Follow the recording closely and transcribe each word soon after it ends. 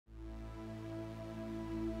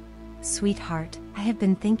Sweetheart, I have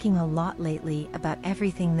been thinking a lot lately about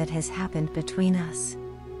everything that has happened between us.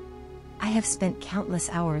 I have spent countless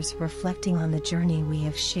hours reflecting on the journey we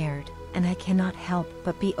have shared, and I cannot help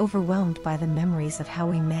but be overwhelmed by the memories of how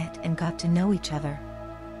we met and got to know each other.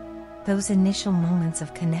 Those initial moments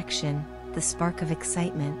of connection, the spark of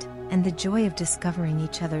excitement, and the joy of discovering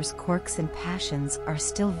each other's quirks and passions are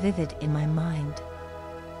still vivid in my mind.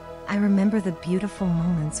 I remember the beautiful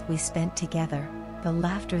moments we spent together, the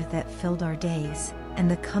laughter that filled our days, and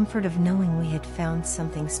the comfort of knowing we had found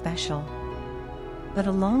something special. But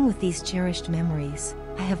along with these cherished memories,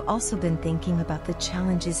 I have also been thinking about the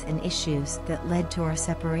challenges and issues that led to our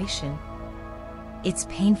separation. It's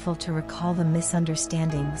painful to recall the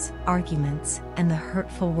misunderstandings, arguments, and the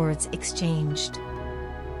hurtful words exchanged.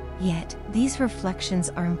 Yet, these reflections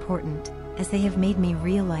are important, as they have made me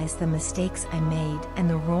realize the mistakes I made and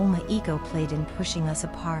the role my ego played in pushing us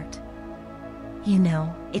apart. You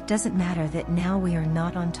know, it doesn't matter that now we are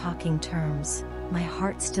not on talking terms. My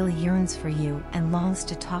heart still yearns for you and longs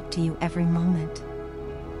to talk to you every moment.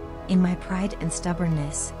 In my pride and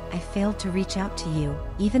stubbornness, I failed to reach out to you,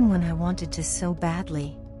 even when I wanted to so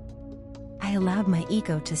badly. I allowed my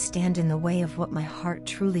ego to stand in the way of what my heart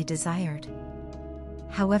truly desired.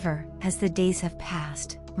 However, as the days have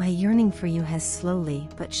passed, my yearning for you has slowly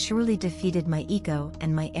but surely defeated my ego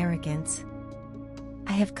and my arrogance.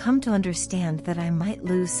 I have come to understand that I might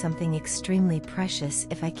lose something extremely precious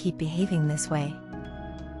if I keep behaving this way.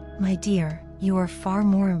 My dear, you are far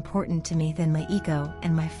more important to me than my ego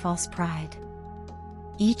and my false pride.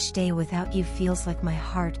 Each day without you feels like my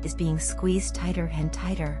heart is being squeezed tighter and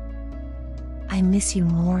tighter. I miss you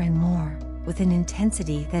more and more, with an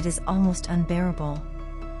intensity that is almost unbearable.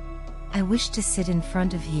 I wish to sit in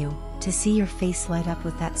front of you, to see your face light up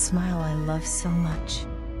with that smile I love so much.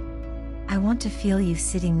 I want to feel you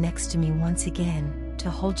sitting next to me once again, to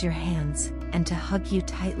hold your hands, and to hug you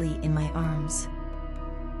tightly in my arms.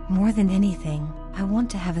 More than anything, I want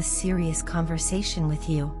to have a serious conversation with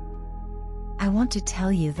you. I want to tell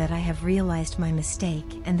you that I have realized my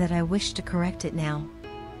mistake and that I wish to correct it now.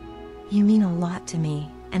 You mean a lot to me,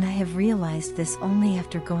 and I have realized this only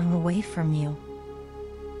after going away from you.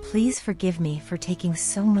 Please forgive me for taking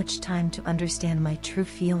so much time to understand my true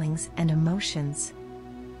feelings and emotions.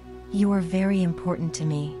 You are very important to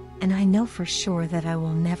me, and I know for sure that I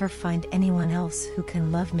will never find anyone else who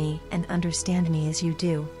can love me and understand me as you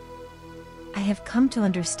do. I have come to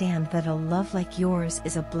understand that a love like yours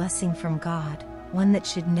is a blessing from God, one that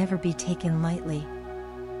should never be taken lightly.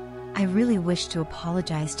 I really wish to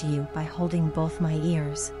apologize to you by holding both my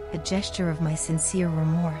ears, a gesture of my sincere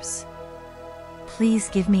remorse. Please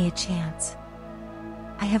give me a chance.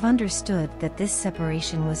 I have understood that this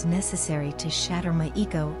separation was necessary to shatter my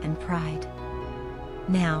ego and pride.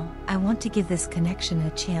 Now, I want to give this connection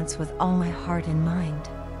a chance with all my heart and mind.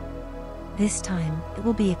 This time, it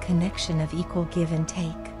will be a connection of equal give and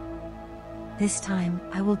take. This time,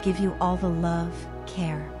 I will give you all the love,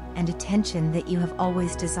 care, and attention that you have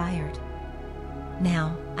always desired.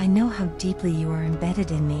 Now, I know how deeply you are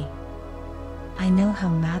embedded in me. I know how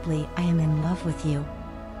madly I am in love with you.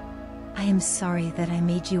 I am sorry that I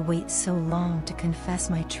made you wait so long to confess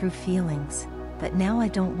my true feelings, but now I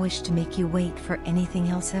don't wish to make you wait for anything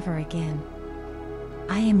else ever again.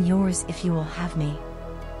 I am yours if you will have me.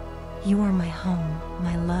 You are my home,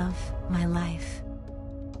 my love, my life.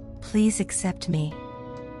 Please accept me.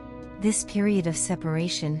 This period of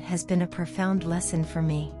separation has been a profound lesson for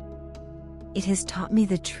me. It has taught me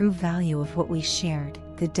the true value of what we shared,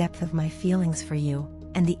 the depth of my feelings for you,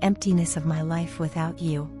 and the emptiness of my life without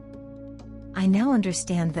you. I now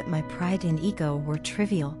understand that my pride and ego were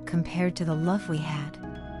trivial compared to the love we had.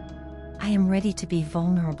 I am ready to be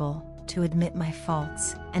vulnerable, to admit my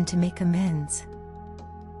faults, and to make amends.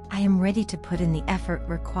 I am ready to put in the effort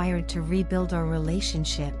required to rebuild our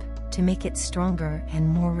relationship, to make it stronger and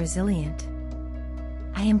more resilient.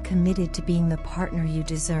 I am committed to being the partner you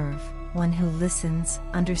deserve, one who listens,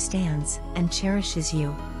 understands, and cherishes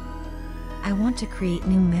you. I want to create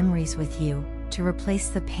new memories with you, to replace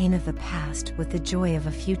the pain of the past with the joy of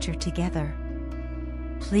a future together.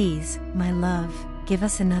 Please, my love, give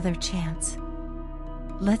us another chance.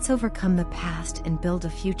 Let's overcome the past and build a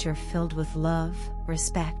future filled with love,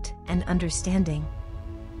 respect, and understanding.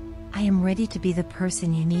 I am ready to be the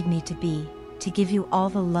person you need me to be, to give you all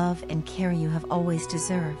the love and care you have always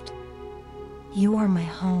deserved. You are my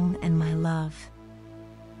home and my love.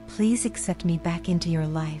 Please accept me back into your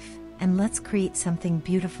life, and let's create something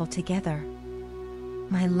beautiful together.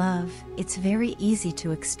 My love, it's very easy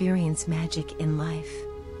to experience magic in life.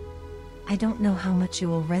 I don't know how much you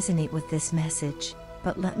will resonate with this message,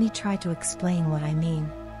 but let me try to explain what I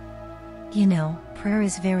mean. You know, prayer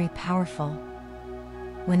is very powerful.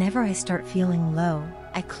 Whenever I start feeling low,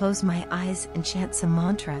 I close my eyes and chant some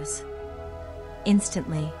mantras.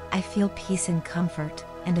 Instantly, I feel peace and comfort,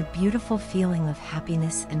 and a beautiful feeling of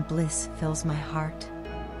happiness and bliss fills my heart.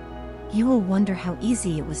 You will wonder how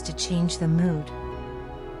easy it was to change the mood.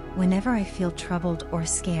 Whenever I feel troubled or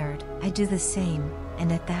scared, I do the same,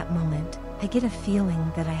 and at that moment, I get a feeling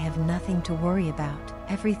that I have nothing to worry about,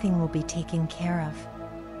 everything will be taken care of.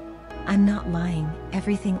 I'm not lying,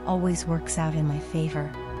 everything always works out in my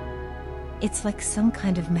favor. It's like some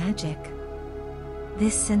kind of magic.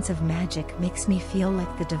 This sense of magic makes me feel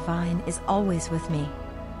like the divine is always with me.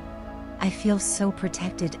 I feel so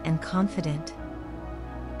protected and confident.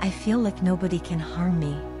 I feel like nobody can harm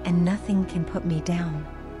me, and nothing can put me down.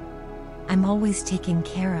 I'm always taken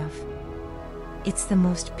care of. It's the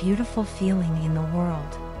most beautiful feeling in the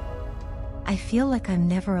world. I feel like I'm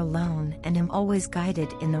never alone and am always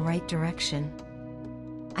guided in the right direction.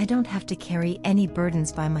 I don't have to carry any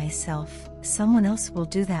burdens by myself, someone else will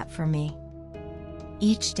do that for me.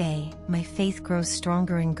 Each day, my faith grows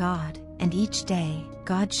stronger in God, and each day,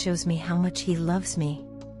 God shows me how much He loves me.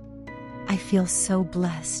 I feel so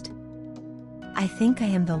blessed. I think I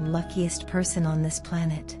am the luckiest person on this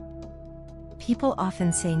planet. People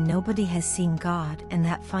often say nobody has seen God and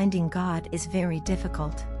that finding God is very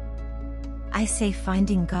difficult. I say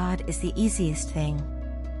finding God is the easiest thing.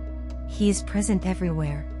 He is present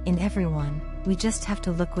everywhere, in everyone, we just have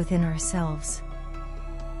to look within ourselves.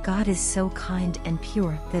 God is so kind and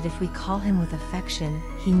pure that if we call Him with affection,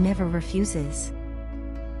 He never refuses.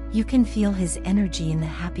 You can feel His energy in the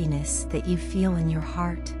happiness that you feel in your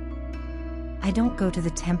heart. I don't go to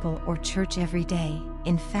the temple or church every day,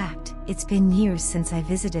 in fact, it's been years since I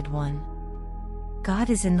visited one. God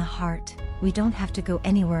is in the heart, we don't have to go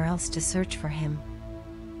anywhere else to search for Him.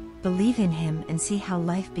 Believe in Him and see how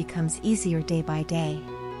life becomes easier day by day.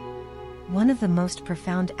 One of the most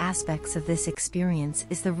profound aspects of this experience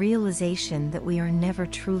is the realization that we are never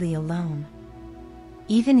truly alone.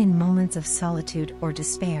 Even in moments of solitude or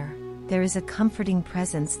despair, there is a comforting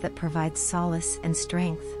presence that provides solace and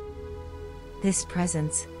strength. This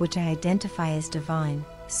presence, which I identify as divine,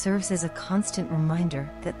 serves as a constant reminder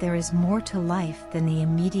that there is more to life than the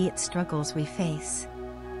immediate struggles we face.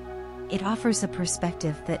 It offers a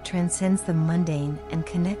perspective that transcends the mundane and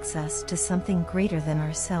connects us to something greater than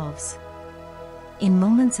ourselves. In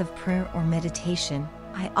moments of prayer or meditation,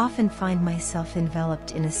 I often find myself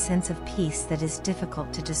enveloped in a sense of peace that is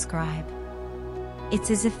difficult to describe.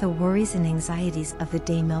 It's as if the worries and anxieties of the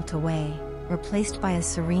day melt away, replaced by a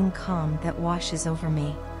serene calm that washes over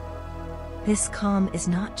me. This calm is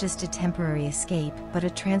not just a temporary escape, but a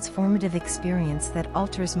transformative experience that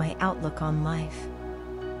alters my outlook on life.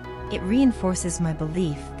 It reinforces my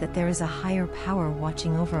belief that there is a higher power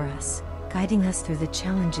watching over us, guiding us through the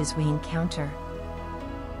challenges we encounter.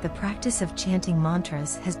 The practice of chanting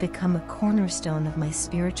mantras has become a cornerstone of my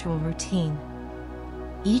spiritual routine.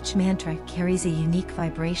 Each mantra carries a unique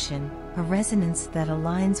vibration, a resonance that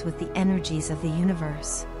aligns with the energies of the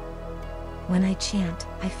universe. When I chant,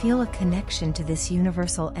 I feel a connection to this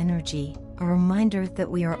universal energy, a reminder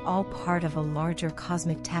that we are all part of a larger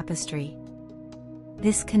cosmic tapestry.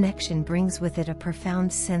 This connection brings with it a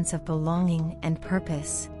profound sense of belonging and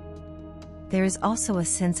purpose. There is also a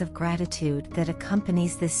sense of gratitude that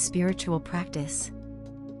accompanies this spiritual practice.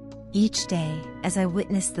 Each day, as I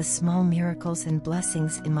witness the small miracles and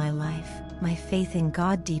blessings in my life, my faith in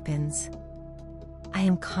God deepens. I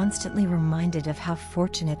am constantly reminded of how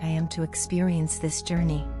fortunate I am to experience this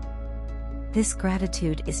journey. This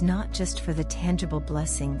gratitude is not just for the tangible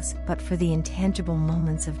blessings, but for the intangible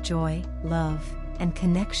moments of joy, love, and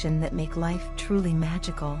connection that make life truly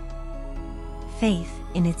magical. Faith,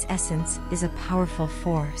 in its essence, is a powerful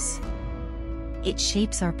force. It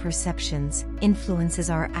shapes our perceptions, influences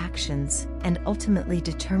our actions, and ultimately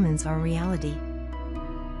determines our reality.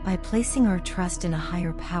 By placing our trust in a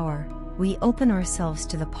higher power, we open ourselves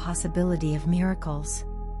to the possibility of miracles.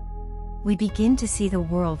 We begin to see the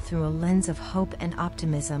world through a lens of hope and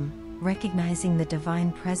optimism, recognizing the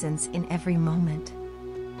divine presence in every moment.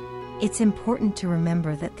 It's important to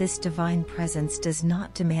remember that this divine presence does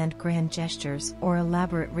not demand grand gestures or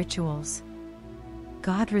elaborate rituals.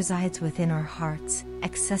 God resides within our hearts,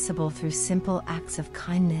 accessible through simple acts of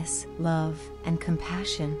kindness, love, and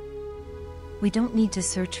compassion. We don't need to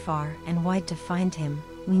search far and wide to find Him,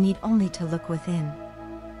 we need only to look within.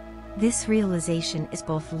 This realization is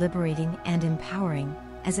both liberating and empowering,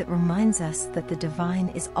 as it reminds us that the divine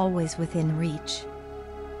is always within reach.